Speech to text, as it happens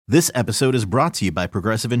This episode is brought to you by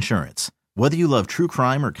Progressive Insurance. Whether you love true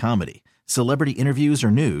crime or comedy, celebrity interviews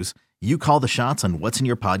or news, you call the shots on what's in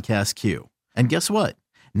your podcast queue. And guess what?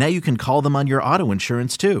 Now you can call them on your auto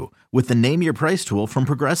insurance too with the Name Your Price tool from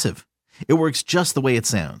Progressive. It works just the way it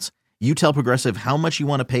sounds. You tell Progressive how much you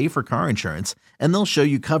want to pay for car insurance, and they'll show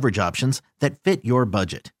you coverage options that fit your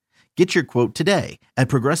budget. Get your quote today at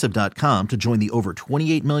Progressive.com to join the over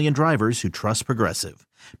 28 million drivers who trust Progressive.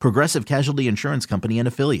 Progressive Casualty Insurance Company and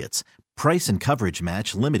Affiliates. Price and coverage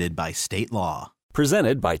match limited by state law.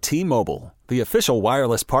 Presented by T-Mobile, the official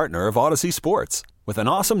wireless partner of Odyssey Sports. With an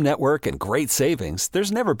awesome network and great savings,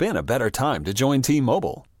 there's never been a better time to join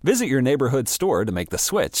T-Mobile. Visit your neighborhood store to make the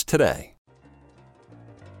switch today.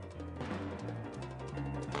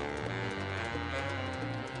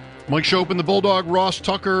 Mike Shope and the Bulldog, Ross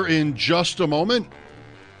Tucker in just a moment.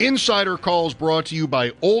 Insider Calls brought to you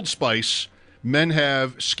by Old Spice. Men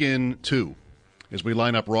have skin too. As we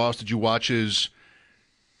line up, Ross, did you watch his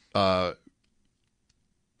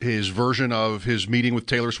version of his meeting with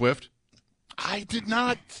Taylor Swift? I did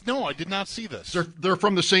not. No, I did not see this. They're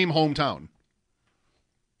from the same hometown.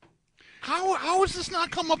 How has this not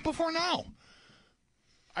come up before now?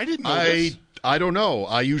 I didn't know this. I don't know.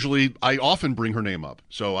 I often bring her name up,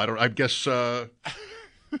 so I guess I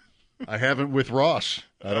haven't with Ross.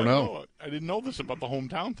 I don't know. I didn't know this about the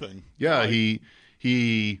hometown thing. Yeah, he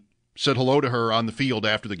said hello to her on the field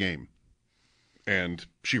after the game, and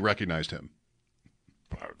she recognized him.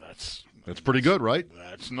 That's pretty good, right?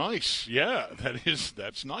 That's nice. Yeah,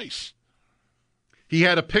 that's nice. He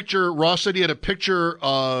had a picture. Ross said he had a picture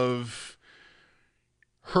of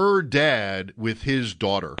her dad with his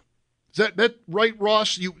daughter. Is that right,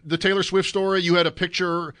 Ross? The Taylor Swift story. You had a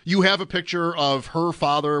picture. You have a picture of her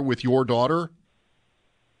father with your daughter.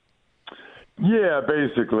 Yeah,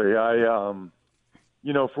 basically.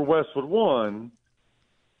 For Westwood One,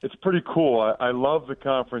 it's pretty cool. I love the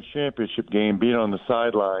conference championship game, being on the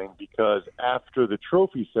sideline, because after the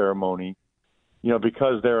trophy ceremony,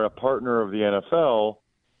 because they're a partner of the NFL,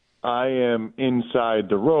 I am inside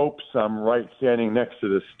the ropes. I'm right standing next to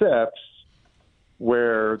the steps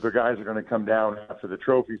where the guys are going to come down after the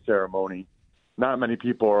trophy ceremony. Not many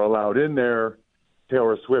people are allowed in there.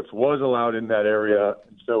 Taylor Swift was allowed in that area,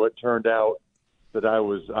 so it turned out that I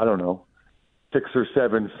was, 6 or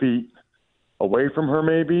 7 feet away from her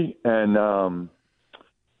maybe. And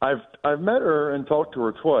I've met her and talked to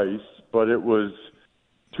her twice, but it was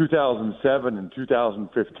 2007 and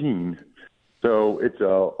 2015. So it's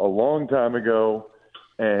a long time ago,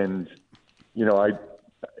 and I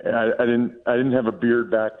didn't have a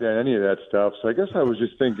beard back then, any of that stuff. So I guess I was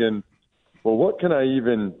just thinking, well, what can I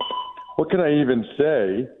even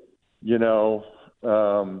say,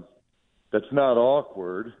 that's not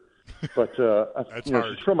awkward. But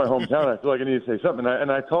she's from my hometown. I feel like I need to say something.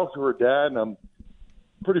 And I talked to her dad, and I'm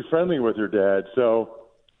pretty friendly with her dad. So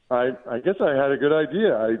I guess I had a good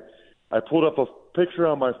idea. I pulled up a picture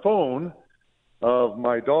on my phone of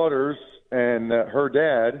my daughters and her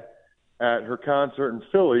dad at her concert in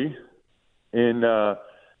Philly in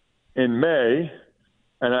May,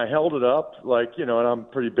 and I held it up and I'm a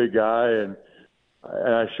pretty big guy, and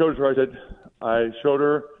I showed her.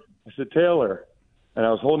 I said, Taylor, and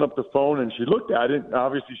I was holding up the phone, and she looked at it. And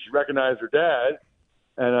obviously, she recognized her dad,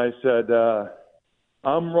 and I said,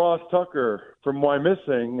 I'm Ross Tucker from Why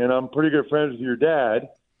Missing, and I'm pretty good friends with your dad.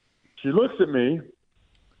 She looks at me,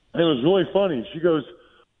 and it was really funny. She goes,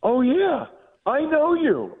 oh, yeah, I know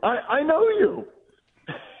you. I know you.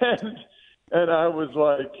 and I was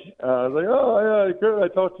like, oh, yeah, good. I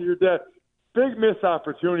talked to your dad. Big missed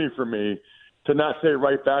opportunity for me to not say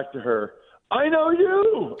right back to her, I know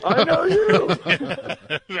you. I know you.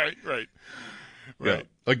 Right. Yeah.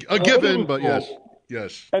 A given, but yes.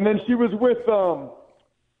 And then she was with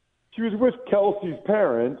Kelsey's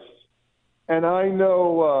parents, and I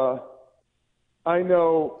know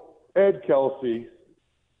Ed Kelsey,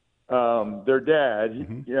 their dad.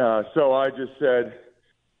 Mm-hmm. Yeah. So I just said,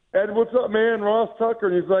 Ed, what's up, man? Ross Tucker.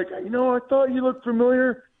 And he's like, I thought you looked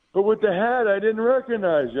familiar, but with the hat, I didn't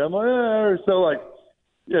recognize you. I'm like, so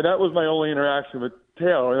yeah, that was my only interaction with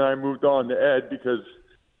Taylor, and I moved on to Ed because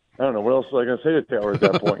I don't know what else was I going to say to Taylor at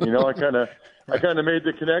that point. I kind of made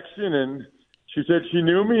the connection, and she said she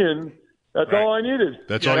knew me, and that's all I needed.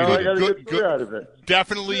 That's all you needed. I got a good story out of it.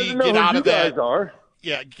 Definitely get out of that. Guys are.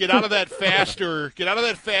 Yeah, get out of that faster. Get out of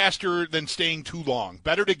that faster than staying too long.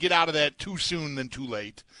 Better to get out of that too soon than too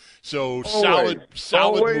late. So solid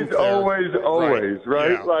move there. Always,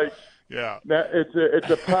 right? Yeah. It's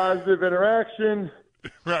a positive interaction.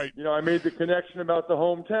 Right. I made the connection about the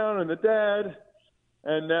hometown and the dad,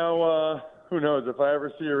 and now who knows if I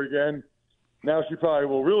ever see her again. now she probably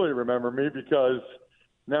will really remember me because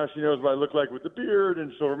now she knows what I look like with the beard,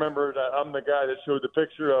 and she'll remember that I'm the guy that showed the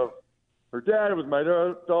picture of her dad with my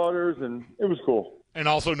daughters, and it was cool. And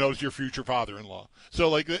also knows your future father-in-law. So,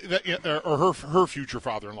 like, or her future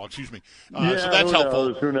father-in-law, excuse me. So that's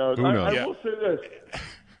helpful. Who knows? I Who knows? will say this.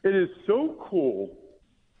 It is so cool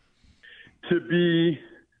to be,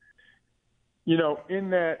 in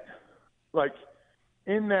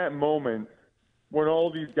that moment when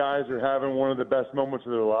all these guys are having one of the best moments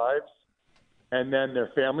of their lives, and then their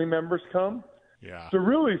family members come. Yeah. It's a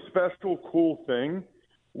really special, cool thing,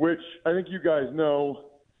 which I think you guys know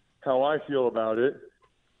how I feel about it.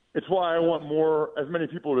 It's why I want as many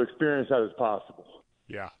people to experience that as possible.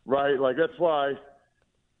 Yeah. Right? Like, that's why,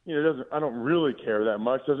 I don't really care that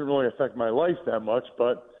much. It doesn't really affect my life that much,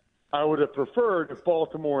 but I would have preferred if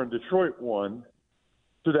Baltimore and Detroit won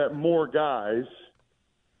so that more guys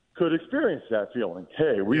could experience that feeling.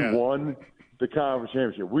 Hey, we won the conference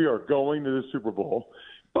championship. We are going to the Super Bowl.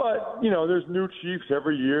 But, there's new Chiefs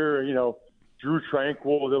every year. Drew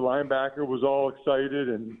Tranquill, the linebacker, was all excited,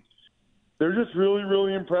 and they're just really,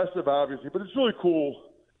 really impressive, obviously. But it's really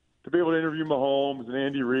cool to be able to interview Mahomes and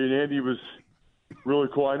Andy Reid. Andy was really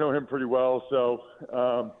cool. I know him pretty well, so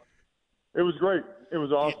it was great. It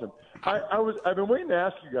was awesome. I've been waiting to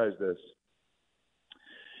ask you guys this.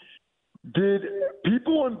 Did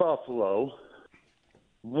people in Buffalo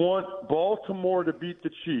want Baltimore to beat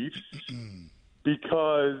the Chiefs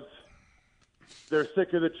because they're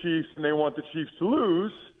sick of the Chiefs and they want the Chiefs to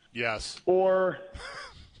lose? Yes. Or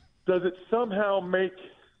does it somehow make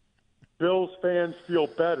Bills fans feel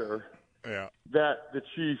better that the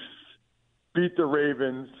Chiefs beat the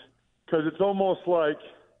Ravens? Because it's almost like,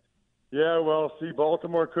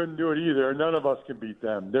 Baltimore couldn't do it either. None of us can beat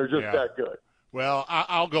them. They're just that good. Well,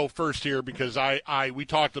 I'll go first here because we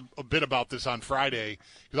talked a bit about this on Friday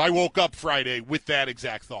because I woke up Friday with that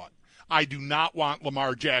exact thought. I do not want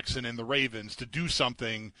Lamar Jackson and the Ravens to do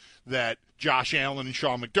something that Josh Allen and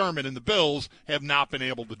Sean McDermott and the Bills have not been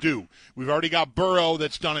able to do. We've already got Burrow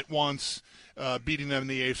that's done it once, beating them in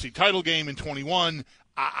the AFC title game in 21.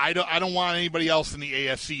 I don't want anybody else in the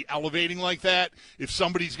AFC elevating like that. If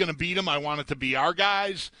somebody's going to beat them, I want it to be our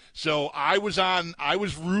guys. So I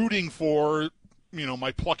was rooting for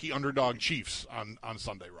my plucky underdog Chiefs on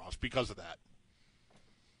Sunday, Ross, because of that.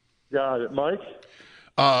 Got it. Mike?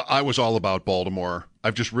 I was all about Baltimore.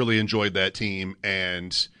 I've just really enjoyed that team,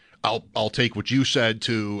 and I'll take what you said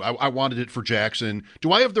too. I wanted it for Jackson.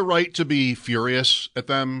 Do I have the right to be furious at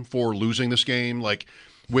them for losing this game? Like,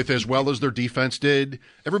 with as well as their defense did,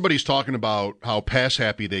 everybody's talking about how pass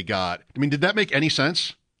happy they got. I mean, did that make any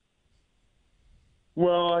sense?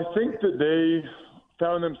 Well, I think that they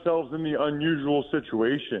found themselves in the unusual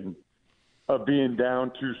situation of being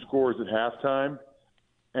down 2 scores at halftime,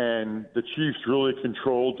 and the Chiefs really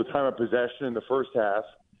controlled the time of possession in the first half.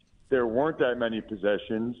 There weren't that many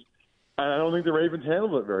possessions, and I don't think the Ravens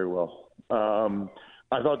handled it very well.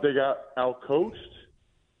 I thought they got outcoached,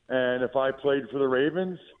 and if I played for the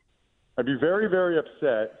Ravens, I'd be very, very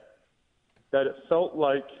upset that it felt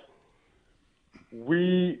like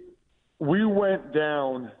we went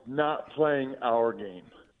down not playing our game.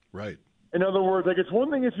 Right. In other words, like, it's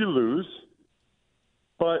one thing if you lose,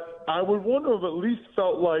 but I would want to have at least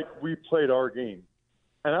felt like we played our game.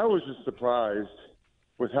 And I was just surprised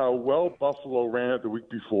with how well Buffalo ran it the week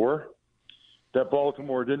before, that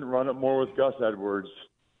Baltimore didn't run it more with Gus Edwards,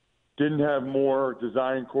 didn't have more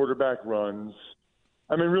design quarterback runs.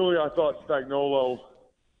 I mean, really, I thought Spagnuolo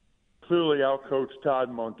clearly outcoached Todd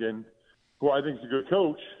Monken, who I think is a good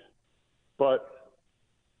coach, but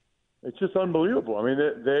it's just unbelievable. I mean,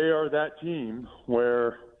 they are that team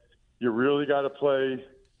where you really got to play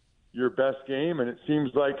your best game, and it seems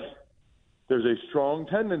like there's a strong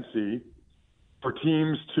tendency for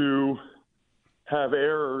teams to have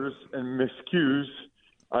errors and miscues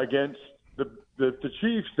against the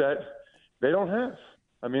Chiefs that they don't have.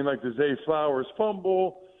 I mean, like the Zay Flowers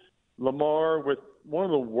fumble, Lamar with one of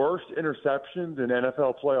the worst interceptions in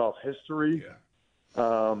NFL playoff history.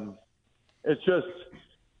 Yeah. It's just,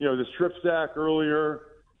 the strip sack earlier.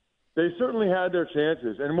 They certainly had their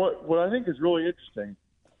chances. And what I think is really interesting,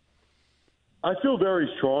 I feel very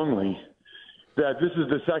strongly that this is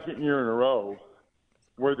the second year in a row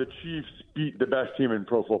where the Chiefs beat the best team in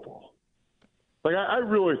pro football. Like, I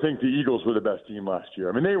really think the Eagles were the best team last year.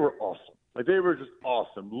 I mean, they were awesome. Like, they were just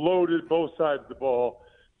awesome. Loaded, both sides of the ball,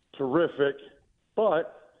 terrific.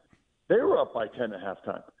 But they were up by 10 at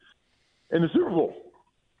halftime in the Super Bowl.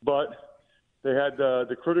 But they had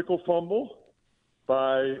the critical fumble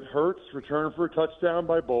by Hurts, returned for a touchdown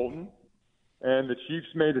by Bolton. And the Chiefs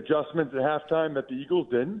made adjustments at halftime that the Eagles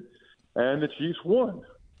didn't. and the Chiefs won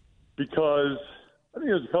because I think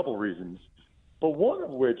there's a couple of reasons, but one of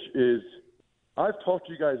which is I've talked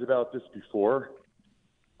to you guys about this before.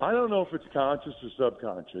 I don't know if it's conscious or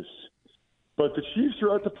subconscious, but the Chiefs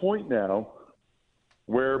are at the point now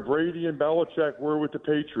where Brady and Belichick were with the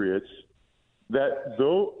Patriots, that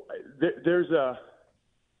though there's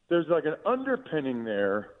like an underpinning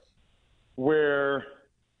there where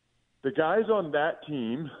the guys on that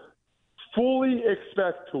team fully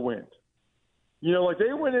expect to win. You know, like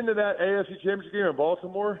they went into that AFC Championship game in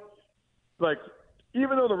Baltimore, like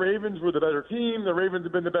even though the Ravens were the better team, the Ravens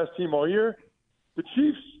have been the best team all year, the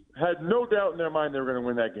Chiefs had no doubt in their mind they were going to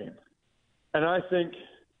win that game. And I think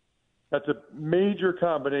that's a major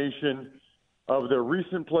combination of their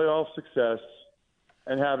recent playoff success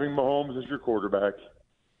and having Mahomes as your quarterback,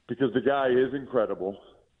 because the guy is incredible.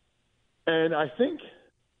 And I think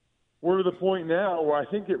we're to the point now where I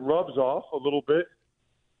think it rubs off a little bit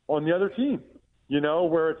on the other team, you know,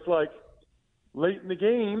 where it's like late in the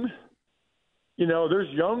game, you know, there's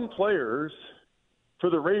young players for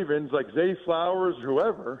the Ravens like Zay Flowers,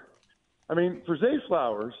 whoever. I mean, for Zay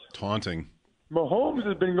Flowers, taunting. Mahomes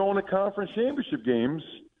has been going to conference championship games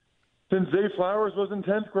since Zay Flowers was in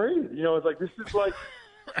 10th grade. You know, it's like, this is like,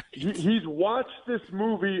 right. He's watched this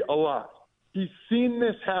movie a lot. He's seen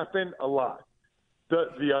this happen a lot.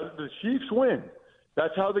 The Chiefs win.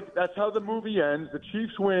 That's how the movie ends. The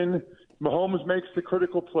Chiefs win. Mahomes makes the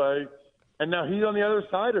critical play, and now he's on the other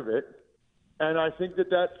side of it. And I think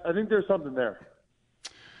I think there's something there.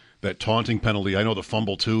 That taunting penalty, I know the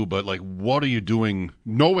fumble too, but like, what are you doing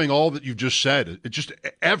knowing all that you've just said? It just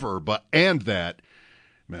and that,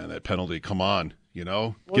 man, that penalty, come on, you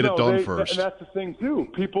know, get it done first. And that's the thing too.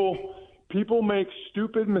 People make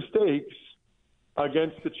stupid mistakes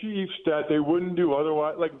against the Chiefs that they wouldn't do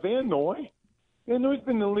otherwise. Like Van Noy's been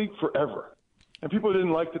in the league forever, and people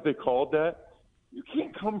didn't like that they called that. You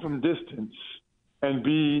can't come from distance and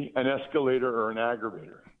be an escalator or an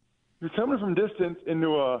aggravator. You're coming from distance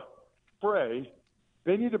into a fray.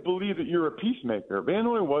 They need to believe that you're a peacemaker. Van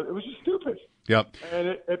Noy was just stupid. Yep. And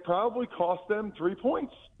it probably cost them 3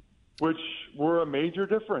 points, which were a major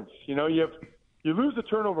difference. You know, you lose the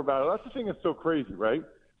turnover battle. That's the thing that's so crazy, right?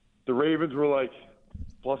 The Ravens were like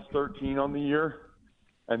plus 13 on the year,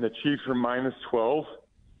 and the Chiefs were minus 12.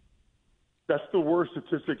 That's the worst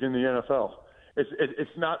statistic in the NFL.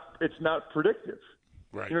 It's not predictive.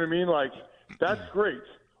 Right. You know what I mean? Like, that's great.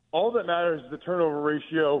 All that matters is the turnover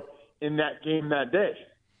ratio in that game that day.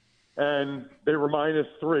 And they were minus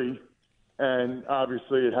 3, and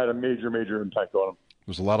obviously it had a major, major impact on them.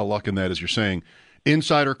 There's a lot of luck in that, as you're saying.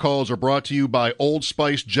 Insider calls are brought to you by Old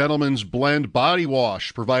Spice Gentleman's Blend Body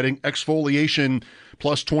Wash, providing exfoliation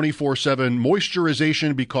plus 24/7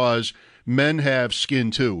 moisturization because men have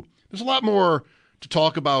skin too. There's a lot more to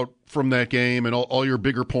talk about from that game and all your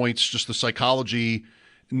bigger points, just the psychology.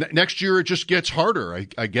 Next year it just gets harder,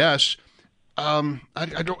 I guess. I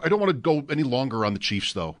don't want to go any longer on the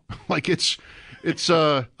Chiefs though. Like it's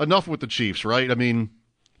enough with the Chiefs, right? I mean,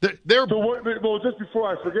 they're well, just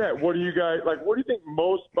before I forget, what do you guys like? What do you think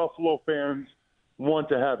most Buffalo fans want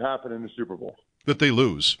to have happen in the Super Bowl? That they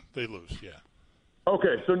lose. They lose, yeah.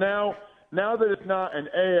 Okay, so now that it's not an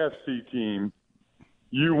AFC team,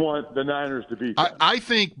 you want the Niners to beat them. I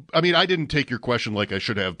think, I mean, I didn't take your question like I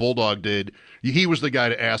should have. Bulldog did. He was the guy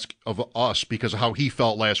to ask of us because of how he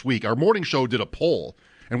felt last week. Our morning show did a poll,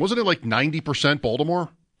 and wasn't it like 90% Baltimore?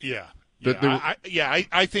 Yeah.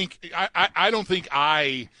 I think I don't think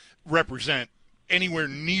I represent anywhere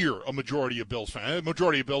near a majority of Bills fans. A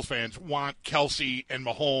majority of Bills fans want Kelsey and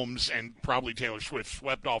Mahomes and probably Taylor Swift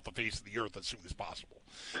swept off the face of the earth as soon as possible.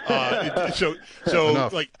 So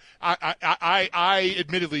like I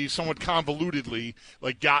admittedly somewhat convolutedly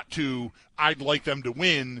like got to I'd like them to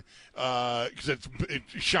win because it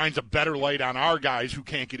shines a better light on our guys who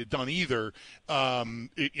can't get it done either.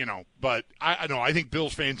 But I think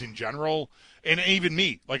Bills fans in general, and even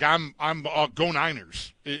me, like I'm go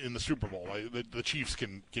Niners in the Super Bowl. The Chiefs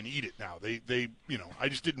can eat it now. They I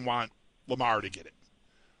just didn't want Lamar to get it.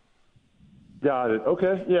 Got it.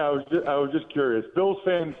 Okay. Yeah, I was just curious. Bills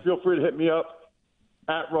fans, feel free to hit me up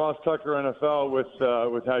at Ross Tucker NFL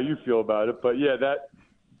with how you feel about it. But yeah,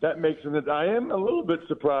 that makes sense. I am a little bit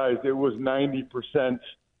surprised it was 90%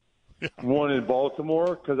 won in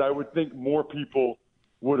Baltimore, because I would think more people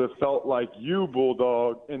would have felt like you,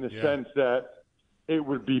 Bulldog, in the sense that it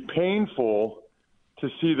would be painful to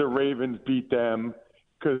see the Ravens beat them,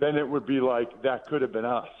 because then it would be like that could have been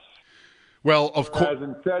us. Well, of course. As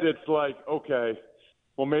instead, it's like, okay,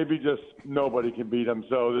 well, maybe just nobody can beat them,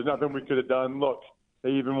 so there's nothing we could have done. Look, they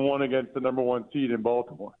even won against the number 1 seed in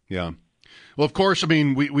Baltimore. Yeah. Well, of course, I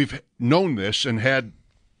mean, we've known this and had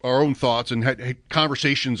our own thoughts and had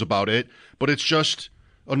conversations about it, but it's just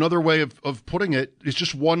another way of putting it. It's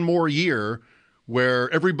just one more year where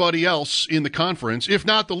everybody else in the conference, if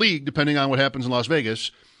not the league, depending on what happens in Las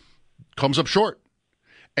Vegas, comes up short.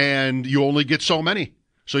 And you only get so many.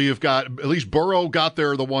 So you've got, at least Burrow got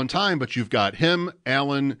there the one time, but you've got him,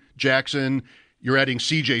 Allen, Jackson. You're adding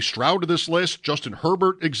C.J. Stroud to this list. Justin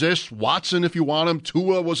Herbert exists. Watson, if you want him.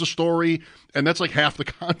 Tua was a story. And that's like half the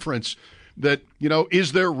conference. That,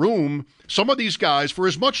 is there room? Some of these guys, for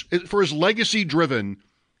as legacy-driven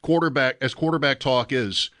quarterback talk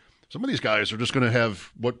is, some of these guys are just going to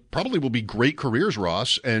have what probably will be great careers,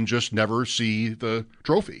 Ross, and just never see the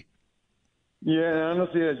trophy. Yeah, and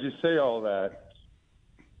honestly, as you say all that,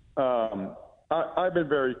 I've been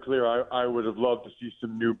very clear. I would have loved to see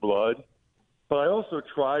some new blood. But I also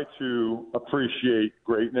try to appreciate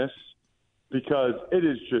greatness because it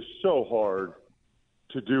is just so hard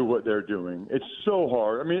to do what they're doing. It's so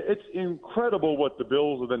hard. I mean, it's incredible what the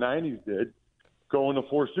Bills of the 90s did, going to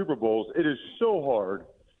 4 Super Bowls. It is so hard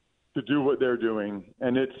to do what they're doing,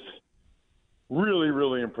 and it's really,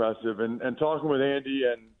 really impressive. And talking with Andy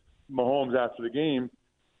and Mahomes after the game,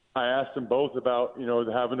 I asked them both about,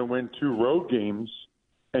 having to win 2 road games,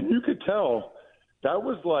 and you could tell that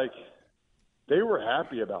was like – they were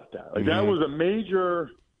happy about that. Like that was a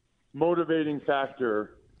major motivating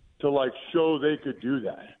factor to show they could do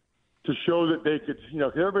that, to show that they could,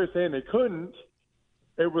 because everybody's saying they couldn't.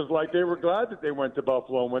 It was like they were glad that they went to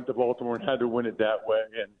Buffalo and went to Baltimore and had to win it that way.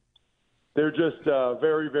 And they're just a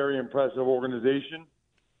very, very impressive organization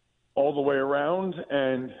all the way around.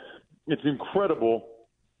 And it's incredible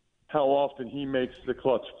how often he makes the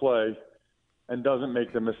clutch play and doesn't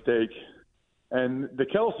make the mistake. And the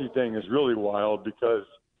Kelsey thing is really wild because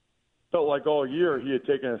it felt like all year he had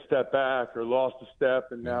taken a step back or lost a step,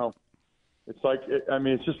 and now it's like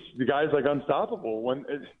it's just the guy's like unstoppable. When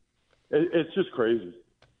it's just crazy.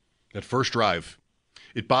 That first drive,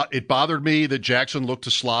 it bothered me that Jackson looked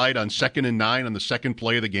to slide on 2nd and 9 on the second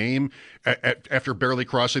play of the game after barely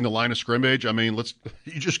crossing the line of scrimmage. I mean,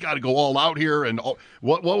 you just got to go all out here. And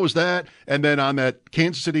what was that? And then on that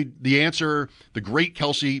Kansas City, the great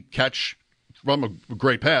Kelsey catch from a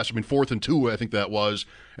great pass. I mean, 4th and 2, I think that was.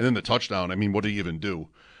 And then the touchdown. I mean, what did he even do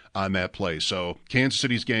on that play? So Kansas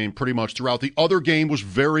City's game pretty much throughout. The other game was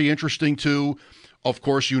very interesting, too. Of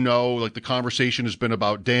course, the conversation has been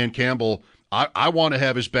about Dan Campbell. I want to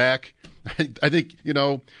have his back. I think,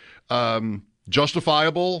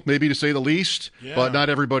 justifiable, maybe to say the least, but not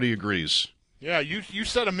everybody agrees. Yeah, you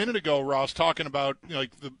said a minute ago, Ross, talking about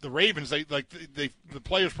the Ravens. The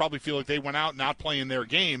players probably feel like they went out not playing their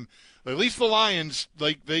game. At least the Lions,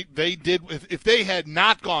 they did. If they had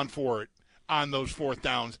not gone for it on those 4th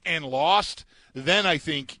downs and lost, then I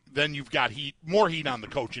think you've got more heat on the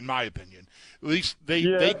coach, in my opinion. At least they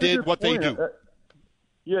did what they do.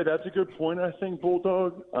 Yeah, that's a good point. I think,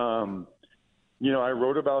 Bulldog. I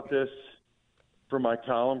wrote about this for my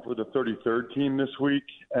column for the 33rd team this week,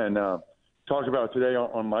 and talked about it today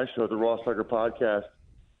on my show, the Ross Tucker Podcast.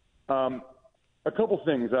 A couple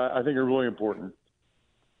things I think are really important.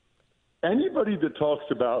 Anybody that talks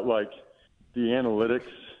about the analytics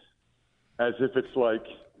as if it's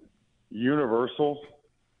universal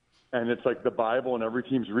and it's like the Bible and every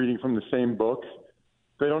team's reading from the same book,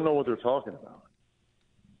 they don't know what they're talking about.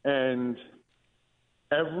 And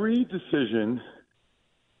every decision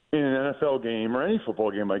in an NFL game or any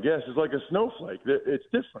football game, I guess, is like a snowflake. It's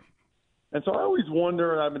different. And so I always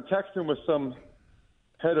wonder, and I've been texting with some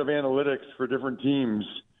head of analytics for different teams,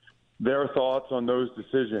 their thoughts on those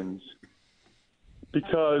decisions.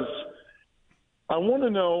 Because I want to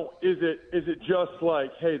know, is it just like,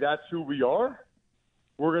 hey, that's who we are?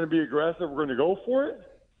 We're going to be aggressive. We're going to go for it?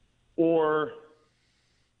 Or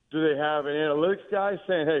do they have an analytics guy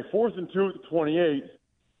saying, hey, 4th and 2 at the 28,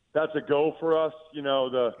 that's a go for us?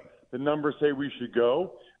 The numbers say we should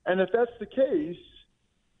go. And if that's the case,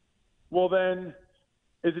 well then,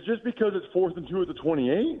 is it just because it's 4th and 2 at the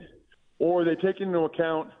 28? Or are they taking into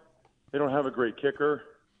account they don't have a great kicker?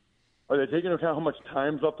 Are they taking into account how much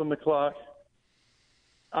time's left on the clock?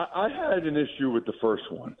 I had an issue with the first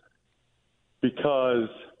one because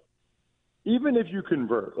even if you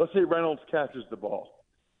convert, let's say Reynolds catches the ball,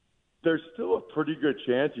 there's still a pretty good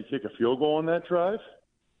chance you kick a field goal on that drive.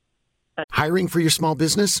 Hiring for your small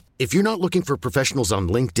business? If you're not looking for professionals on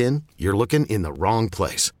LinkedIn, you're looking in the wrong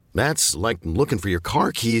place. That's like looking for your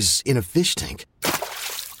car keys in a fish tank.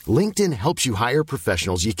 LinkedIn helps you hire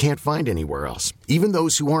professionals you can't find anywhere else, even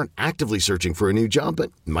those who aren't actively searching for a new job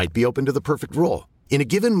but might be open to the perfect role. In a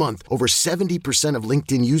given month, over 70% of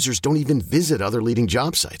LinkedIn users don't even visit other leading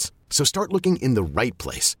job sites. So start looking in the right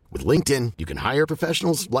place. With LinkedIn, you can hire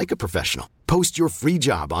professionals like a professional. Post your free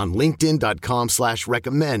job on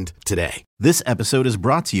linkedin.com/recommend today. This episode is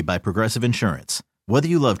brought to you by Progressive Insurance. Whether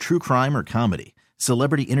you love true crime or comedy,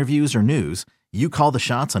 celebrity interviews or news, you call the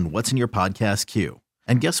shots on what's in your podcast queue.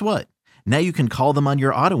 And guess what? Now you can call them on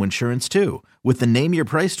your auto insurance too with the Name Your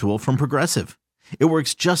Price tool from Progressive. It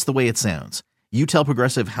works just the way it sounds. You tell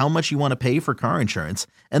Progressive how much you want to pay for car insurance,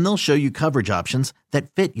 and they'll show you coverage options that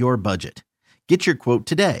fit your budget. Get your quote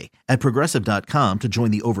today at Progressive.com to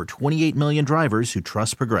join the over 28 million drivers who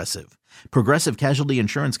trust Progressive. Progressive Casualty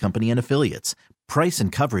Insurance Company and Affiliates. Price and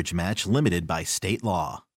coverage match limited by state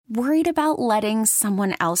law. Worried about letting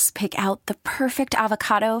someone else pick out the perfect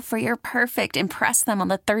avocado for your perfect impress them on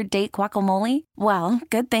the third date guacamole? Well,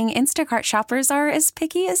 good thing Instacart shoppers are as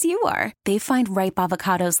picky as you are. They find ripe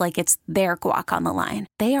avocados like it's their guac on the line.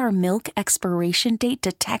 They are milk expiration date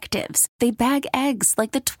detectives. They bag eggs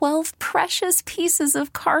like the 12 precious pieces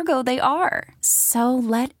of cargo they are. So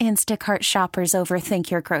let Instacart shoppers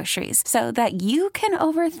overthink your groceries so that you can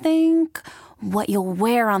overthink what you'll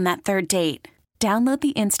wear on that third date. Download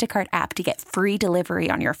the Instacart app to get free delivery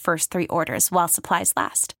on your first 3 orders while supplies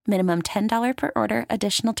last. Minimum $10 per order.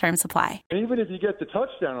 Additional terms apply. Even if you get the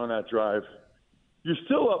touchdown on that drive, you're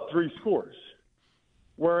still up 3 scores.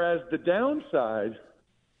 Whereas the downside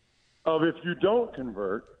of if you don't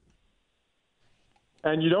convert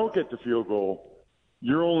and you don't get the field goal,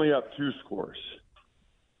 you're only up 2 scores.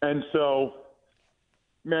 And so,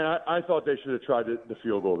 man, I thought they should have tried the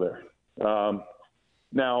field goal there.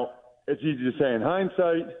 Now, it's easy to say in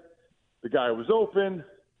hindsight, the guy was open,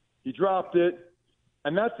 he dropped it,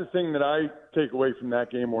 and that's the thing that I take away from that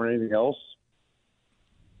game more than anything else.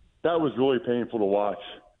 That was really painful to watch.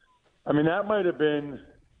 I mean, that might have been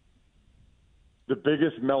the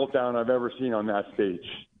biggest meltdown I've ever seen on that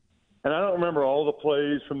stage. And I don't remember all the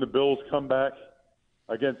plays from the Bills' comeback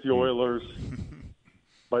against the Oilers,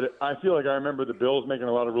 but I feel like I remember the Bills making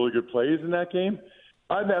a lot of really good plays in that game.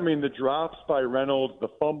 I mean, the drops by Reynolds, the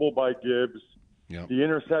fumble by Gibbs, the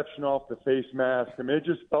interception off the face mask. I mean, it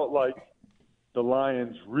just felt like the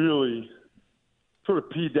Lions really sort of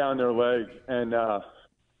peed down their leg, and that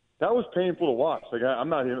was painful to watch. Like, I'm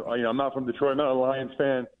not from Detroit. I'm not a Lions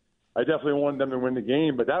fan. I definitely wanted them to win the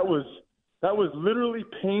game, but that was literally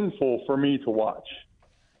painful for me to watch.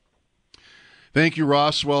 Thank you,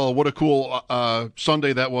 Ross. Well, what a cool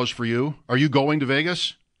Sunday that was for you. Are you going to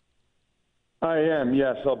Vegas? I am,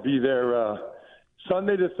 yes. I'll be there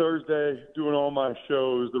Sunday to Thursday doing all my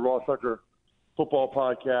shows, the Ross Tucker football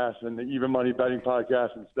podcast and the Even Money betting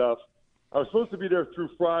podcast and stuff. I was supposed to be there through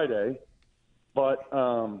Friday, but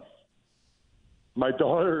my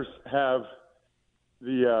daughters have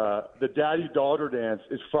the daddy-daughter dance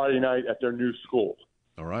is Friday night at their new school.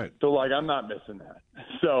 All right. So, I'm not missing that.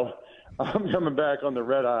 So I'm coming back on the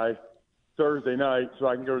red eye Thursday night so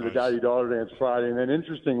I can go to the daddy-daughter dance Friday. And then,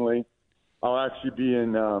 interestingly, I'll actually be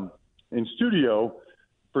in studio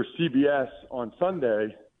for CBS on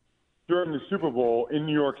Sunday during the Super Bowl in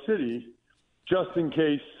New York City, just in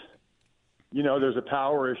case, there's a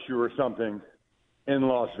power issue or something in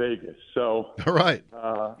Las Vegas. So, all right,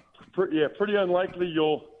 pretty unlikely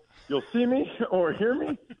you'll see me or hear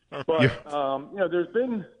me. But there's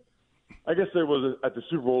been, I guess there was at the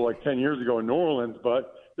Super Bowl 10 years ago in New Orleans,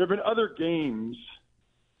 but there have been other games,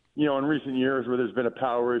 in recent years where there's been a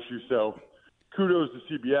power issue. So, kudos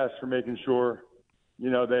to CBS for making sure,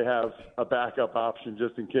 they have a backup option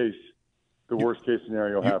just in case the worst-case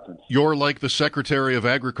scenario happens. You're like the Secretary of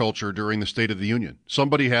Agriculture during the State of the Union.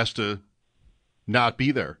 Somebody has to not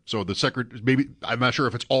be there. So maybe I'm not sure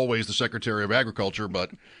if it's always the Secretary of Agriculture,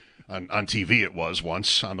 but on TV it was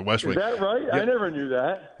once on the West Wing. Is that right? Yeah. I never knew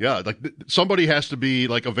that. Yeah, somebody has to be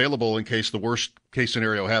available in case the worst-case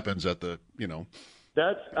scenario happens at the,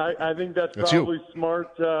 I think that's probably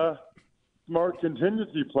you. Smart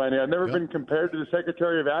contingency planning. I've never been compared to the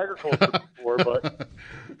Secretary of Agriculture before, but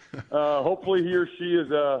hopefully he or she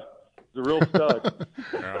is a real stud.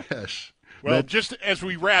 Yes. Well, just as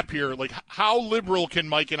we wrap here, how liberal can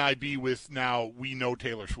Mike and I be with now we know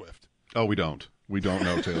Taylor Swift? Oh, we don't. We don't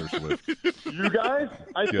know Taylor Swift. You guys?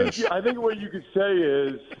 I think what you could say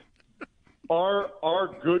is our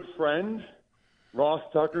good friend, Ross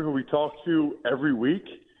Tucker, who we talk to every week,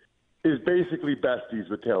 is basically besties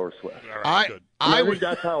with Taylor Swift. I think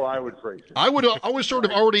that's how I would phrase it. I was sort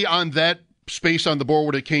of already on that space on the board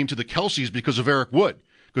when it came to the Kelseys because of Eric Wood.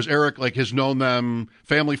 Because Eric has known them,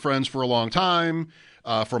 family friends for a long time,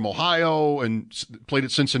 from Ohio and played at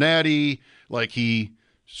Cincinnati. He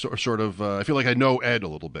sort of I feel like I know Ed a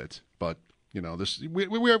little bit, but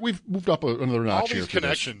we've moved up another notch. All these here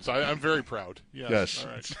connections, I'm very proud. Yes.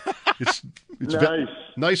 All right. It's nice.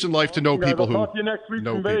 Nice in life to know people who. I'll talk to you next week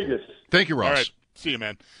know from people. Vegas. Thank you, Ross. All right. See you,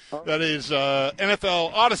 man. That is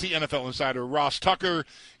Odyssey NFL Insider Ross Tucker.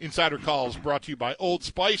 Insider Calls brought to you by Old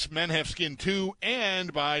Spice, Men Have Skin Too,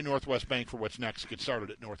 and by Northwest Bank for what's next. Get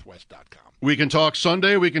started at northwest.com. We can talk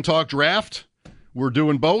Sunday. We can talk draft. We're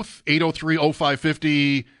doing both.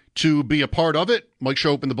 803-0550 to be a part of it. Mike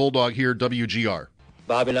Shope and the Bulldog here, WGR.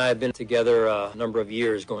 Bob and I have been together a number of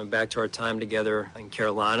years, going back to our time together in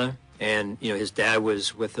Carolina. And, his dad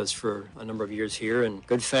was with us for a number of years here, and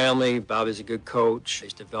good family. Bob is a good coach.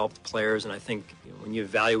 He's developed players, and I think when you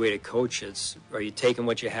evaluate a coach, are you taking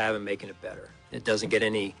what you have and making it better? It doesn't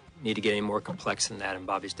need to get any more complex than that, and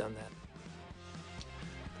Bobby's done that.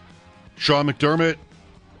 Sean McDermott,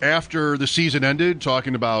 after the season ended,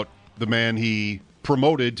 talking about the man he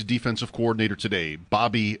promoted to defensive coordinator today,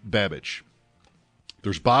 Bobby Babich.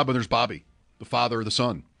 There's Bob and there's Bobby, the father of the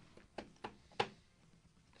son.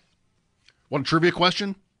 Want a trivia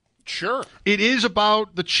question? Sure. It is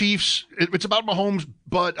about the Chiefs. It's about Mahomes,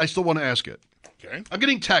 but I still want to ask it. Okay. I'm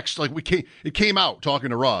getting texts it came out talking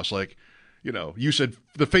to Ross, you said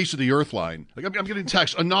the face of the earth line. I'm getting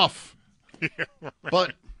texts, enough.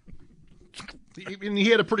 But he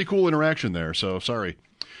had a pretty cool interaction there, so sorry.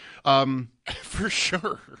 For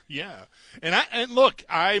sure. Yeah. And look,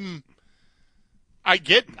 I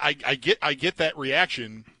get that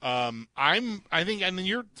reaction. I think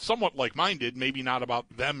you're somewhat like-minded, maybe not about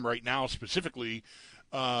them right now specifically,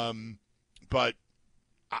 but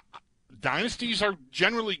dynasties are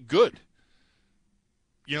generally good.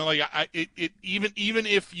 Even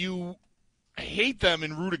if you hate them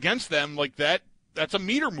and root against them like that, that's a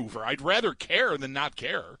meter mover. I'd rather care than not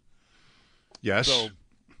care. Yes. So,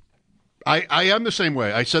 I am the same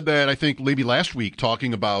way. I said that, I think, maybe last week,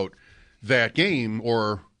 talking about that game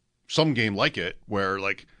or some game like it where,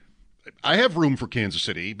 I have room for Kansas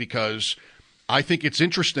City because I think it's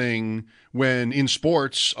interesting when in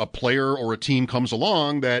sports a player or a team comes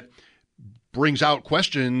along that brings out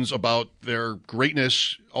questions about their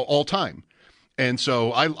greatness all time. And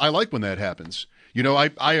so I like when that happens.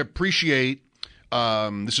 I appreciate,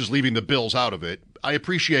 this is leaving the Bills out of it, I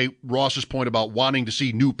appreciate Ross's point about wanting to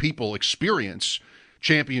see new people experience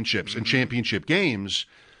championships and championship games,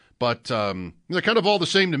 but they're kind of all the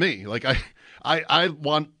same to me. I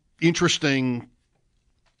want interesting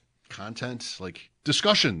content,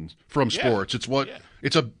 discussion from sports. It's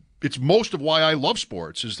most of why I love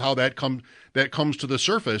sports, is how that comes to the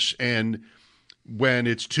surface. And when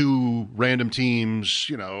it's two random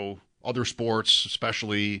teams, other sports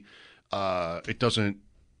especially, it doesn't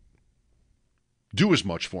do as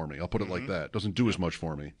much for me. I'll put it like that. It doesn't do as much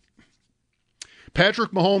for me.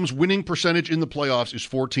 Patrick Mahomes' winning percentage in the playoffs is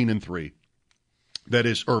 14-3.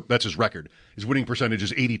 That's his record. His winning percentage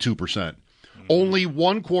is 82%. Only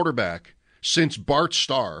one quarterback since Bart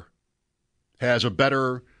Starr has a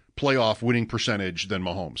better playoff winning percentage than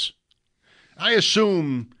Mahomes. I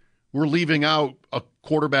assume we're leaving out a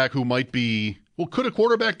quarterback who might be, could a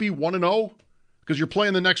quarterback be 1-0? Because you're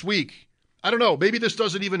playing the next week. I don't know. Maybe this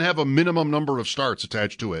doesn't even have a minimum number of starts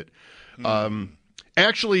attached to it.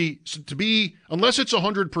 Actually, unless it's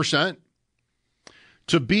 100%,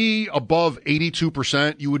 to be above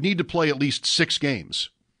 82%, you would need to play at least 6 games.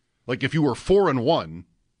 If you were 4-1,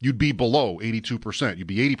 you'd be below 82%. You'd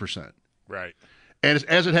be 80%. Right. And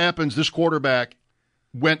as it happens, this quarterback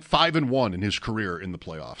went 5-1 in his career in the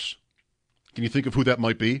playoffs. Can you think of who that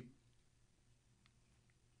might be?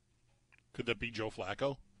 Could that be Joe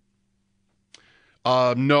Flacco?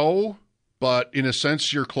 No, but in a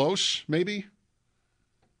sense, you're close, maybe.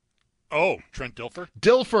 Oh, Trent Dilfer?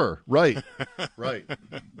 Dilfer, right. Right.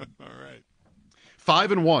 All right.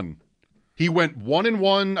 5-1. He went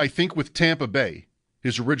 1-1, I think, with Tampa Bay,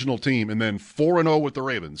 his original team, and then 4-0 with the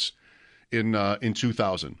Ravens in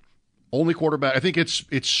 2000. Only quarterback. I think it's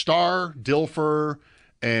Starr, Dilfer,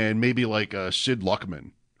 and maybe Sid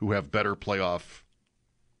Luckman, who have better playoff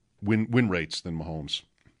win rates than Mahomes.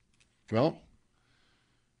 Well,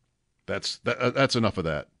 that's enough of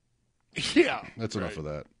that. Yeah, that's enough of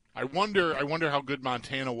that. I wonder how good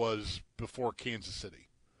Montana was before Kansas City.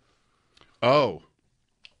 Oh,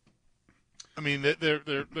 I mean, there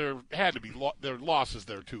had to be there losses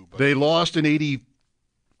there too. But. They lost in 80.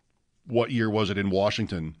 What year was it in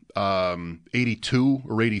Washington? 82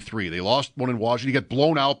 or 83. They lost one in Washington. He got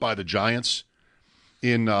blown out by the Giants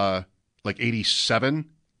in 87.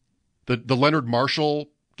 The Leonard Marshall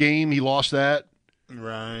game, he lost that.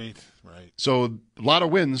 Right. So a lot of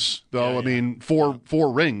wins, though. Yeah. I mean, four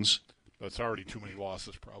rings. That's already too many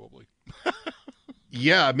losses, probably.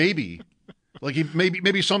 Yeah, maybe. Like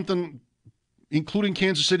maybe something, including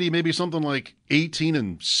Kansas City, maybe something like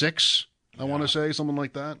 18-6. I want to say something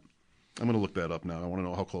like that. I'm going to look that up now. I want to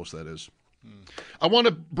know how close that is. I want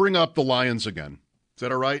to bring up the Lions again. Is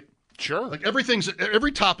that all right? Sure. Like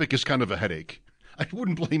every topic is kind of a headache. I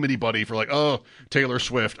wouldn't blame anybody for Taylor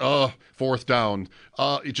Swift, fourth down.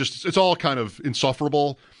 It's all kind of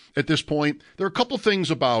insufferable at this point. There are a couple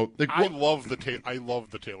things about. I love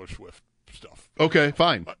the Taylor Swift stuff. Okay,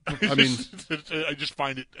 fine. I mean, I just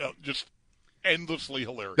find it just endlessly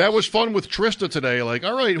hilarious. That was fun with Trista today. Like,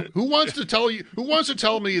 all right, who wants to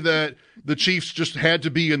tell me that the Chiefs just had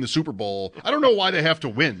to be in the Super Bowl? I don't know why they have to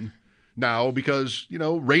win now because,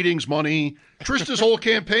 ratings money. Trista's whole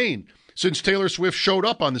campaign since Taylor Swift showed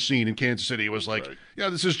up on the scene in Kansas City was like, right. Yeah,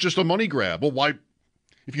 this is just a money grab. Well, why?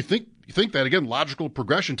 If you think that, again, logical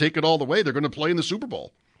progression, take it all the way, they're going to play in the Super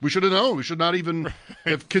Bowl. We should have known. We should not even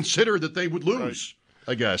have considered that they would lose,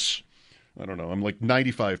 right. I guess. I don't know. I'm like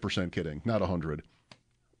 95% kidding, not 100.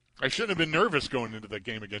 I shouldn't have been nervous going into that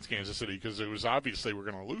game against Kansas City because it was obvious they were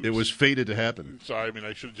going to lose. It was fated to happen. So, I mean,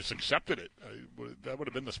 I should have just accepted it. That would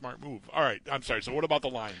have been the smart move. All right. I'm sorry. So what about the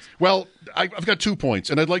Lions? Well, I've got 2 points,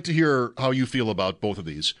 and I'd like to hear how you feel about both of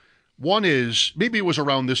these. One is, maybe it was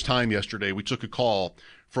around this time yesterday, we took a call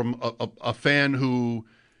from a fan who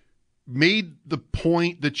made the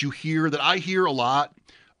point that I hear a lot.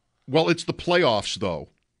 Well, it's the playoffs, though.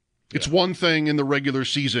 It's one thing in the regular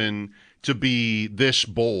season to be this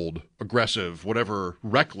bold, aggressive, whatever,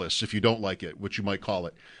 reckless, if you don't like it, which you might call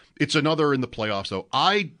it. It's another in the playoffs, though.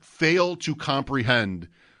 I fail to comprehend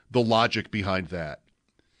the logic behind that.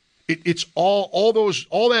 It's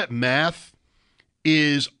all that math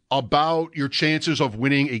is about your chances of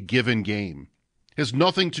winning a given game. It has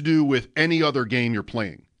nothing to do with any other game you're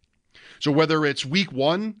playing. So whether it's week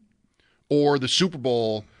 1 or the Super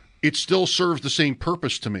Bowl, it still serves the same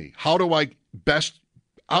purpose to me. How do I best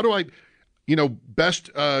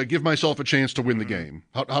give myself a chance to win the game?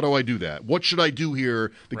 How do I do that? What should I do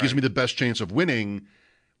here that gives me the best chance of winning?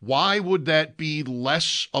 Why would that be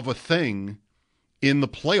less of a thing in the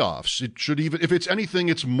playoffs? It should even, if it's anything,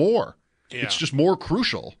 it's more. Yeah. It's just more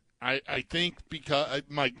crucial. I think because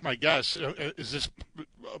my guess is this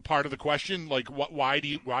part of the question. Like, why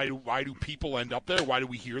do people end up there? Why do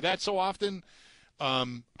we hear that so often?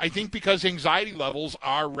 I think because anxiety levels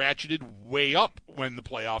are ratcheted way up when the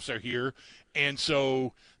playoffs are here. And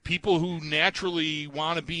so people who naturally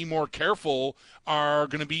want to be more careful are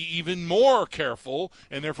going to be even more careful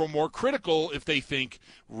and therefore more critical if they think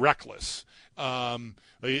reckless. I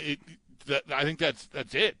think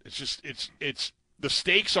that's it. It's just it's the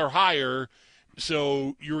stakes are higher.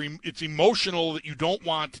 So it's emotional that you don't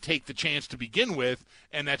want to take the chance to begin with,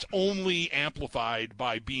 and that's only amplified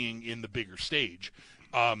by being in the bigger stage.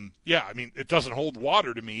 I mean, it doesn't hold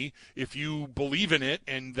water to me if you believe in it,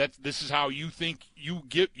 and that this is how you think you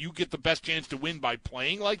get the best chance to win by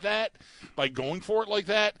playing like that, by going for it like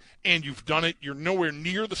that, and you've done it. You're nowhere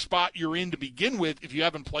near the spot you're in to begin with. If you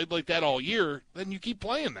haven't played like that all year, then you keep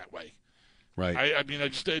playing that way. Right. I mean,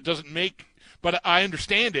 it doesn't make. But I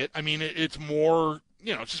understand it. I mean, it's more,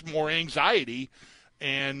 it's just more anxiety,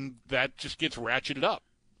 and that just gets ratcheted up.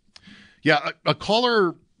 Yeah, a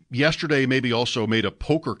caller yesterday maybe also made a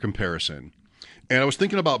poker comparison, and I was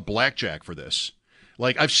thinking about blackjack for this.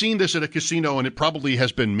 Like, I've seen this at a casino, and it probably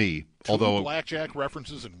has been me. Two blackjack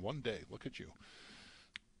references in one day. Look at you.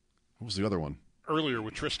 What was the other one? Earlier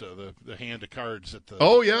with Trista, the hand of cards at the.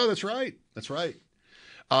 Oh yeah, that's right. That's right.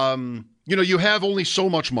 You have only so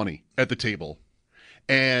much money at the table.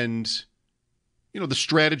 And, the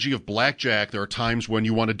strategy of blackjack, there are times when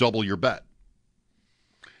you want to double your bet.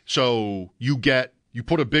 So you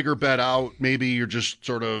put a bigger bet out. Maybe you're just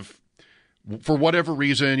sort of, for whatever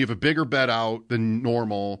reason, you have a bigger bet out than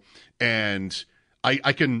normal. And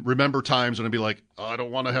I can remember times when I'd be like, I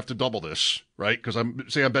don't want to have to double this, right? Because I'm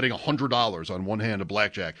betting $100 on one hand of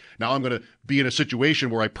blackjack. Now I'm going to be in a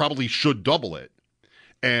situation where I probably should double it.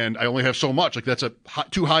 And I only have so much. Like, that's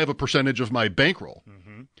too high of a percentage of my bankroll.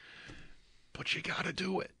 Mm-hmm. But you got to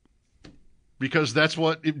do it. Because that's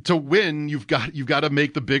to win, you've got to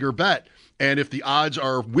make the bigger bet. And if the odds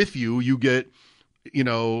are with you, you get,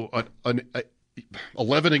 an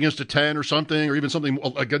 11 against a 10 or something, or even something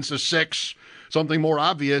against a 6, something more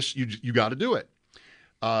obvious, you got to do it.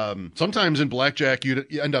 Sometimes in blackjack, you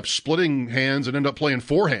end up splitting hands and end up playing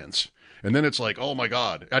 4 hands. And then it's like, oh, my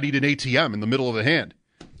God, I need an ATM in the middle of the hand.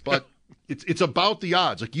 But it's about the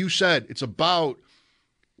odds. Like you said, it's about,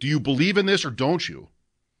 do you believe in this or don't you?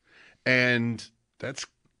 And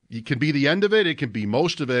it can be the end of it. It can be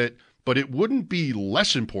most of it. But it wouldn't be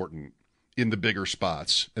less important in the bigger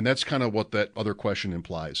spots. And that's kind of what that other question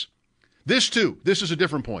implies. This is a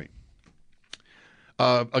different point.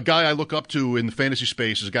 A guy I look up to in the fantasy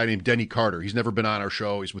space is a guy named Denny Carter. He's never been on our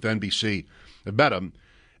show. He's with NBC. I've met him.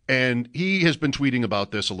 And he has been tweeting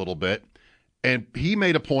about this a little bit. And he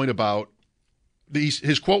made a point about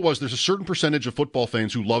his quote was, there's a certain percentage of football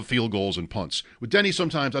fans who love field goals and punts. With Denny,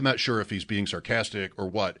 sometimes I'm not sure if he's being sarcastic or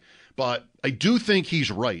what. But I do think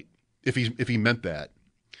he's right if he meant that.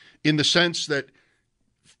 In the sense that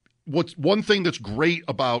what's one thing that's great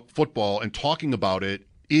about football and talking about it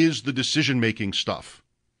is the decision-making stuff.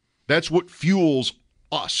 That's what fuels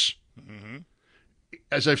us. Mm-hmm.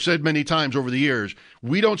 As I've said many times over the years,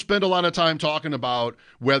 we don't spend a lot of time talking about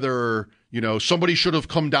whether, somebody should have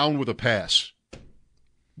come down with a pass.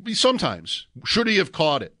 Sometimes. Should he have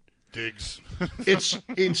caught it? Diggs. It's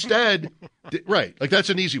instead, right, like that's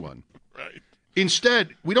an easy one. Right.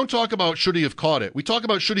 Instead, we don't talk about should he have caught it. We talk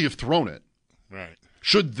about should he have thrown it. Right.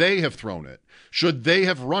 Should they have thrown it? Should they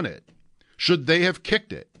have run it? Should they have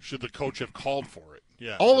kicked it? Should the coach have called for it?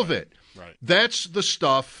 Yeah. All of it. Right. That's the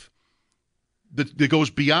stuff that goes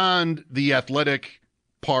beyond the athletic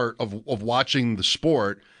part of watching the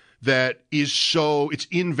sport that is it's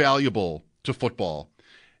invaluable to football.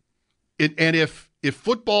 And if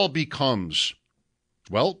football becomes,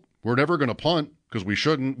 well, we're never going to punt because we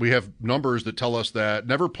shouldn't. We have numbers that tell us that.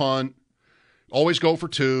 Never punt. Always go for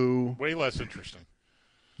 2. Way less interesting.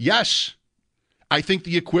 Yes. I think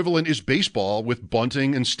the equivalent is baseball with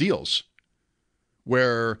bunting and steals,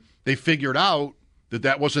 where they figured out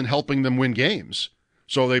that wasn't helping them win games.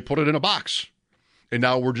 So they put it in a box. And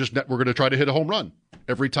now we're going to try to hit a home run.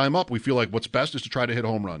 Every time up, we feel like what's best is to try to hit a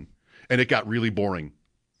home run. And it got really boring.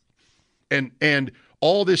 And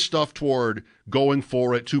all this stuff toward going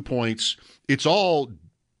for it, 2 points, it's all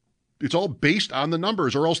based on the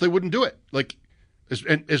numbers, or else they wouldn't do it. Like,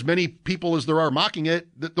 as many people as there are mocking it,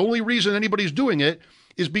 the only reason anybody's doing it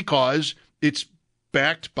is because it's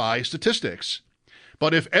backed by statistics.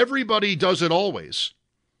 But if everybody does it always,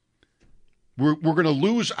 we're going to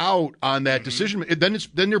lose out on that decision.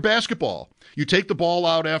 Then you're basketball. You take the ball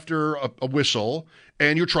out after a whistle,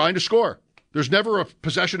 and you're trying to score. There's never a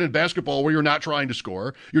possession in basketball where you're not trying to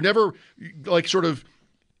score. You're never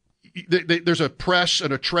there's a press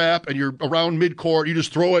and a trap, and you're around midcourt. You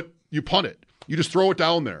just throw it. You punt it. You just throw it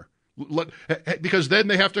down there. Because then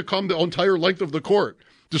they have to come the entire length of the court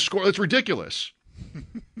to score. It's ridiculous.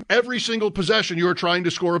 Every single possession, you are trying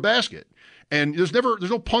to score a basket. And there's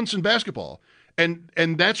no punts in basketball. And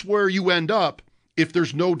that's where you end up if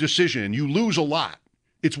there's no decision. You lose a lot.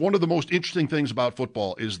 It's one of the most interesting things about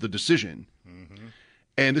football is the decision. Mm-hmm.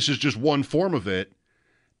 And this is just one form of it.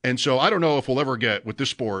 And so I don't know if we'll ever get with this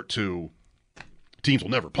sport to teams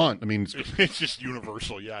will never punt. I mean, it's just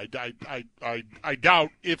universal. Yeah, I doubt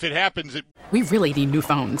if it happens. We really need new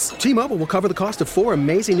phones. T-Mobile will cover the cost of 4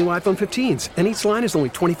 amazing new iPhone 15s, and each line is only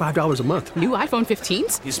 $25 a month. New iPhone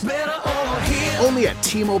 15s? It's better over here. Only at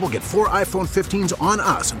T-Mobile, get 4 iPhone 15s on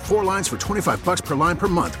us and 4 lines for $25 per line per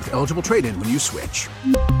month with eligible trade-in when you switch.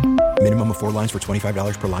 Minimum of 4 lines for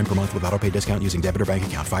 $25 per line per month with autopay discount using debit or bank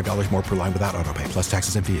account. $5 more per line without autopay, plus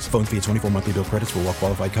taxes and fees. Phone fee at 24 monthly bill credits for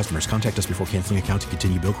well-qualified customers. Contact us before canceling account to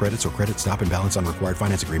continue bill credits or credit stop and balance on required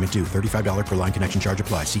finance agreement due. $35 per line connection charge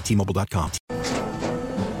applies. See T-Mobile.com.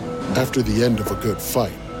 After the end of a good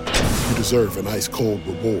fight, you deserve an ice-cold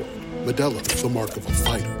reward. Modelo is the mark of a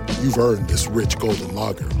fighter. You've earned this rich golden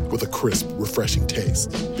lager with a crisp, refreshing taste.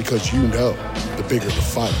 Because you know, the bigger the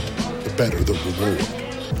fight, the better the reward.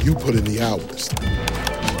 You put in the hours,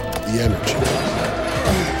 the energy,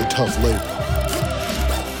 the tough labor.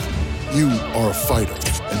 You are a fighter,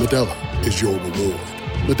 and Modelo is your reward.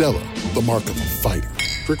 Modelo, the mark of a fighter.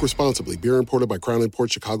 Drink responsibly. Beer imported by Crown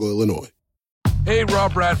Imports, Chicago, Illinois. Hey,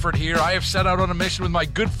 Rob Bradford here. I have set out on a mission with my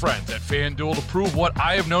good friends at FanDuel to prove what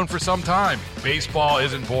I have known for some time. Baseball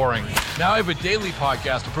isn't boring. Now I have a daily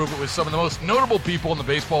podcast to prove it with some of the most notable people in the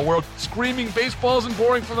baseball world, screaming baseball isn't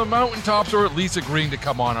boring from the mountaintops, or at least agreeing to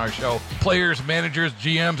come on our show. Players, managers,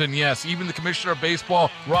 GMs, and yes, even the commissioner of baseball,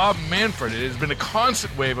 Rob Manfred. It has been a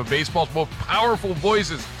constant wave of baseball's most powerful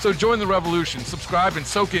voices. So join the revolution. Subscribe and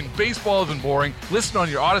soak in Baseball Isn't Boring. Listen on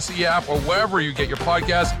your Odyssey app or wherever you get your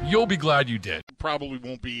podcasts. You'll be glad you did. Probably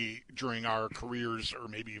won't be during our careers or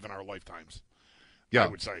maybe even our lifetimes. Yeah, I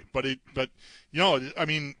would say. But I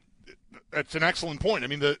mean, that's an excellent point. I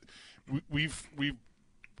mean, I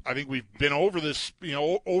think we've been over this,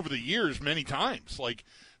 over the years many times. Like,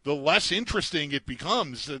 the less interesting it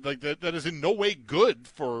becomes, like that is in no way good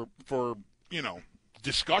for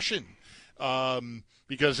discussion.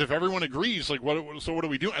 Because if everyone agrees, like, what do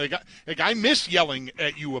we do? I miss yelling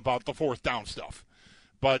at you about the fourth down stuff.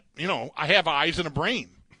 But, I have eyes and a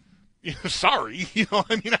brain. Sorry.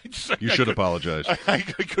 I mean, you should apologize. I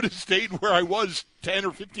could have stayed where I was 10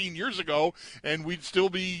 or 15 years ago, and we'd still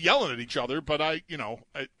be yelling at each other. But I don't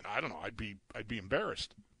know. I'd be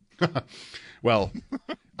embarrassed. Well,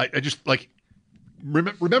 I just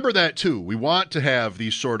remember that too. We want to have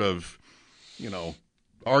these sort of,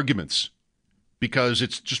 arguments because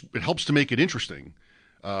it helps to make it interesting.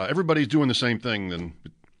 Everybody's doing the same thing, and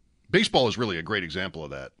baseball is really a great example of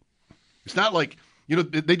that. It's not like.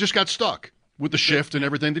 They just got stuck with the shift and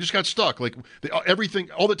everything. They just got stuck. Like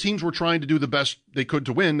all the teams were trying to do the best they could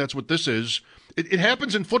to win. That's what this is. It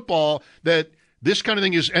happens in football that this kind of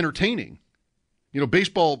thing is entertaining.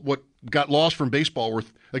 Baseball, what got lost from baseball were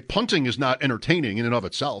like punting is not entertaining in and of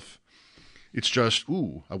itself. It's just,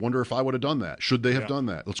 I wonder if I would have done that. Should they have done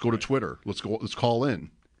that? Let's go to Twitter. Let's call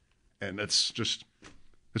in. And it's just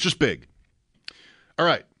big. All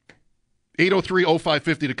right.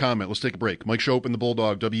 803-0550 to comment. Let's take a break. Mike Shope and the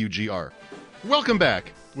Bulldog, WGR. Welcome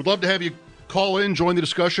back. Would love to have you call in, join the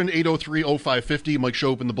discussion. 803-0550. Mike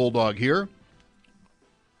Shope and the Bulldog here.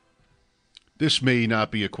 This may not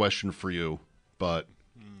be a question for you, but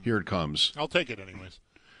here it comes. I'll take it anyways.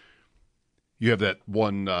 You have that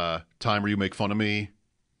one time where you make fun of me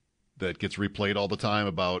that gets replayed all the time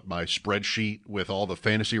about my spreadsheet with all the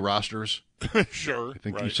fantasy rosters. Sure. I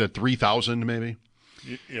think you said 3,000 maybe.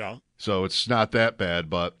 Yeah. So it's not that bad,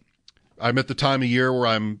 but I'm at the time of year where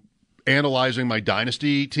I'm analyzing my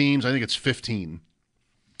dynasty teams. I think it's 15.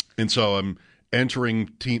 And so I'm entering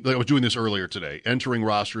I was doing this earlier today, entering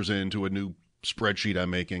rosters into a new spreadsheet I'm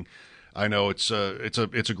making. I know it's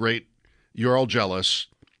a great, you're all jealous.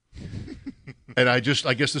 And I guess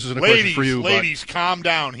this isn't a question for you. Ladies, calm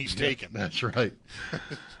down. He's taken. That's right.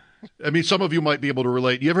 I mean, some of you might be able to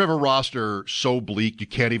relate. You ever have a roster so bleak you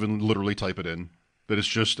can't even literally type it in? That it's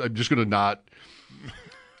just, I'm just going to not.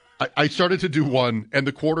 I started to do one, and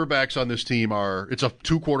the quarterbacks on this team it's a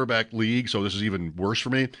 2-quarterback league, so this is even worse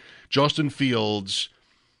for me. Justin Fields,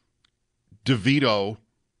 DeVito,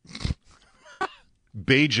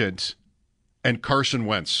 Bagent, and Carson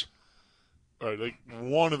Wentz. All right,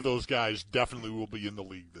 one of those guys definitely will be in the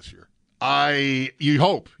league this year. You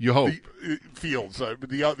hope. Fields.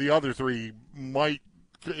 The other three might,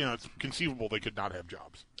 it's conceivable they could not have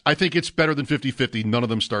jobs. I think it's better than 50-50. None of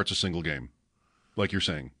them starts a single game, like you're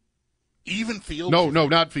saying. Even Fields? No,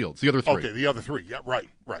 not Fields. The other three. Okay, the other three. Yeah, right.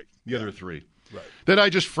 The other three. Right. Then I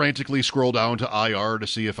just frantically scroll down to IR to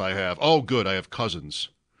see if I have. Oh, good, I have Cousins.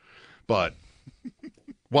 But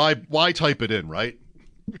why type it in, right?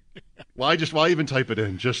 Why even type it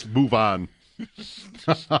in? Just move on.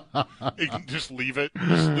 Just leave it.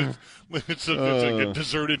 It's like a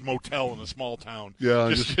deserted motel in a small town.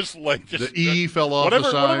 Yeah, just the E fell off the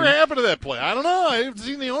sign. Whatever happened to that play? I don't know. I haven't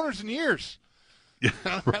seen the owners in years. Yeah,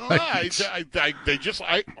 I don't know.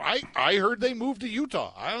 I heard they moved to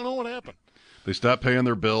Utah. I don't know what happened. They stopped paying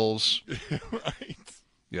their bills. Right.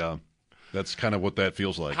 Yeah, that's kind of what that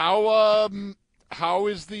feels like. How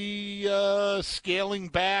is the scaling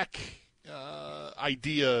back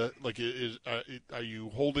idea? Like, are you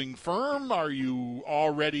holding firm? Are you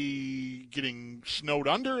already getting snowed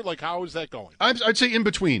under? Like, how is that going? I'd say in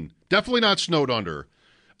between. Definitely not snowed under.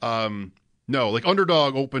 No, like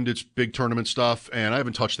Underdog opened its big tournament stuff, and I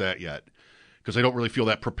haven't touched that yet because I don't really feel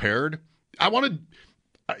that prepared.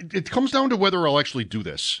 It comes down to whether I'll actually do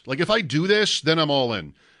this. Like, if I do this, then I'm all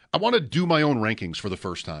in. I want to do my own rankings for the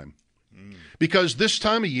first time. Because this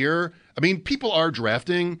time of year, I mean, people are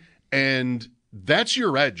drafting, and that's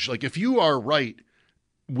your edge. Like, if you are right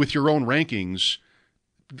with your own rankings,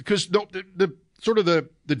 because the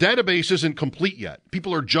database isn't complete yet.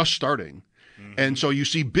 People are just starting. Mm-hmm. And so you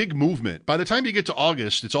see big movement. By the time you get to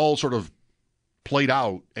August, it's all sort of played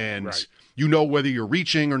out, and you know whether you're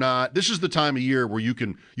reaching or not. This is the time of year where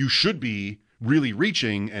you should be really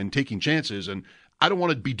reaching and taking chances, and I don't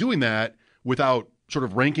want to be doing that without sort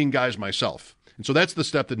of ranking guys myself. And so that's the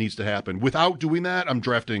step that needs to happen. Without doing that, I'm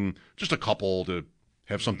drafting just a couple to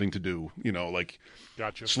have something to do, like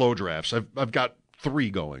slow drafts. I've got 3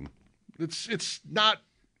 going. It's not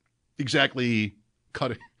exactly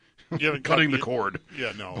cutting the cord.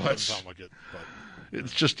 Yeah, no, it doesn't sound like it. But.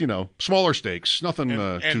 It's just, smaller stakes, nothing too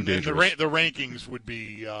dangerous. And the rankings would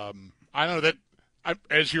be, I don't know,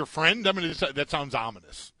 as your friend, I mean, that sounds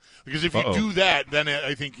ominous. Because if you do that, then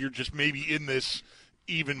I think you're just maybe in this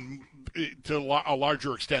even to a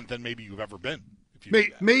larger extent than maybe you've ever been.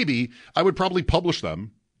 Maybe. I would probably publish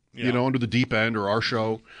them, under the deep end or our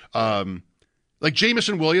show. Like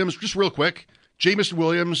Jamison Williams, just real quick. Jamison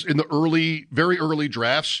Williams in the very early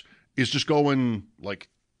drafts is just going like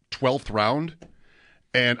 12th round.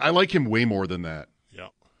 And I like him way more than that. Yeah.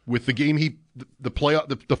 with the game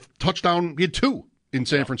the touchdown, he had 2 in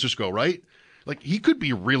San Francisco, right? Like, he could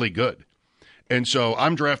be really good. And so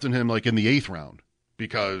I'm drafting him like in the 8th round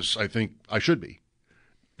because I think I should be.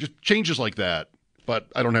 Just changes like that, but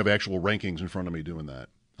I don't have actual rankings in front of me doing that.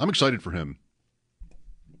 I'm excited for him.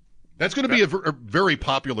 That's going to be a very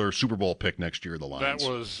popular Super Bowl pick next year, the Lions. That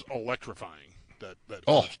was electrifying, that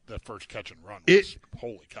first catch and run.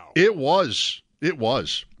 Holy cow. It was.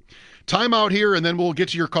 Time out here, and then we'll get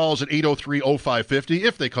to your calls at 803-0550.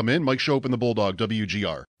 If they come in, Mike Shope and the Bulldog,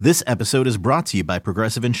 WGR. This episode is brought to you by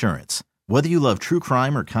Progressive Insurance. Whether you love true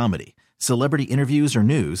crime or comedy, celebrity interviews or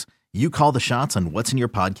news, you call the shots on what's in your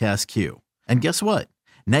podcast queue. And guess what?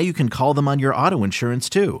 Now you can call them on your auto insurance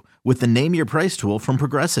too with the Name Your Price tool from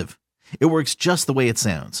Progressive. It works just the way it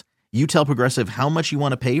sounds. You tell Progressive how much you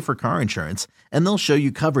want to pay for car insurance, and they'll show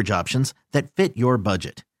you coverage options that fit your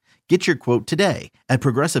budget. Get your quote today at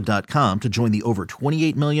Progressive.com to join the over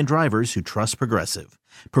 28 million drivers who trust Progressive.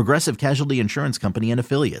 Progressive Casualty Insurance Company and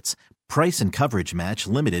Affiliates. Price and coverage match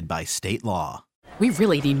limited by state law. We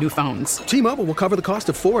really need new phones. T-Mobile will cover the cost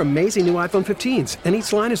of 4 amazing new iPhone 15s, and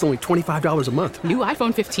each line is only $25 a month. New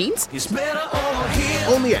iPhone 15s? It's better over here.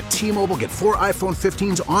 Only at T-Mobile, get 4 iPhone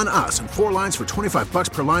 15s on us and 4 lines for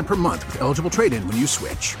 $25 per line per month with eligible trade-in when you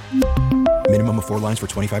switch. Minimum of 4 lines for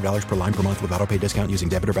 $25 per line per month with autopay discount using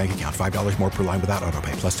debit or bank account. $5 more per line without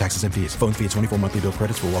autopay, plus taxes and fees. Phone fee at 24 monthly bill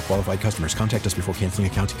credits for well-qualified customers. Contact us before canceling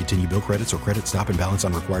account to continue bill credits or credit stop and balance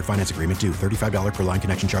on required finance agreement due. $35 per line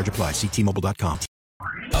connection charge applies. See T-Mobile.com.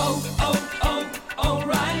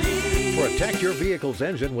 O'Reilly. Protect your vehicle's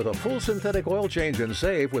engine with a full synthetic oil change and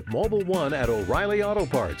save with Mobile One at O'Reilly Auto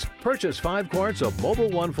Parts. Purchase 5 quarts of Mobile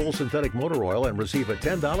One full synthetic motor oil and receive a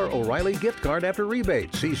 $10 O'Reilly gift card after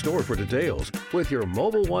rebate. See store for details. With your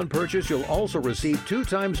Mobile One purchase, you'll also receive 2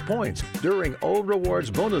 times points during O Rewards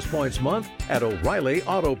Bonus Points Month at O'Reilly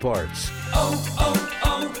Auto Parts.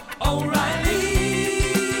 O'Reilly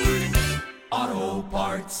Auto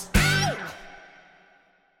Parts.